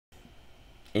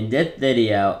In this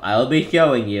video, I will be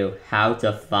showing you how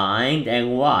to find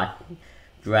and watch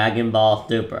Dragon Ball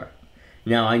Super.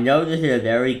 Now I know this is a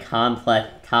very complex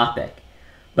topic,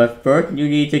 but first you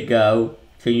need to go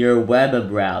to your web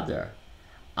browser.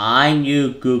 I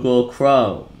use Google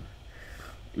Chrome.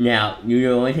 Now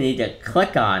you're going to need to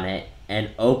click on it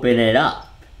and open it up.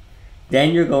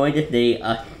 Then you're going to see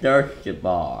a search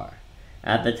bar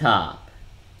at the top.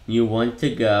 You want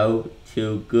to go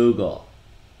to Google.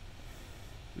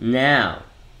 Now,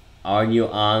 are you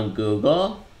on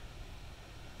Google?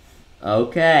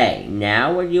 Okay,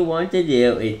 now what you want to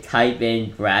do is type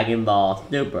in Dragon Ball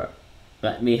Super.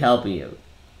 Let me help you.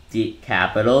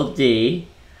 Capital D,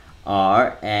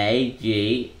 R-A-G-O-N,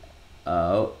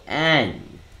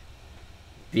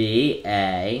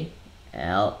 B-A-L-L,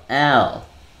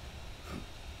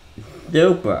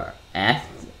 Super, S-U-P-E-R.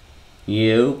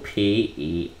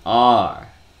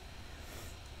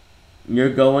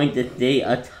 You're going to see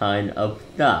a ton of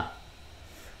stuff.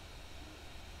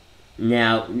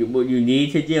 Now, what you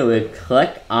need to do is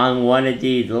click on one of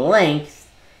these links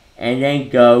and then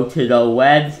go to the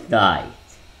website.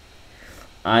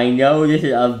 I know this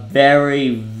is a very,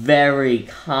 very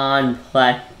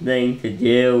complex thing to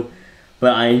do,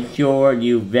 but I'm sure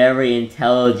you very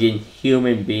intelligent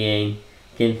human beings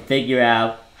can figure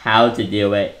out how to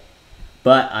do it.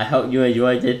 But I hope you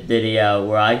enjoyed this video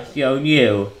where I showed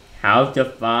you how to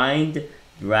find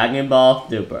Dragon Ball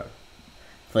Super.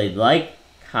 Please like,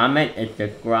 comment, and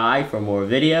subscribe for more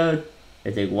videos.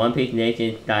 This is One Piece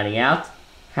Nation signing out.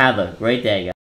 Have a great day, guys.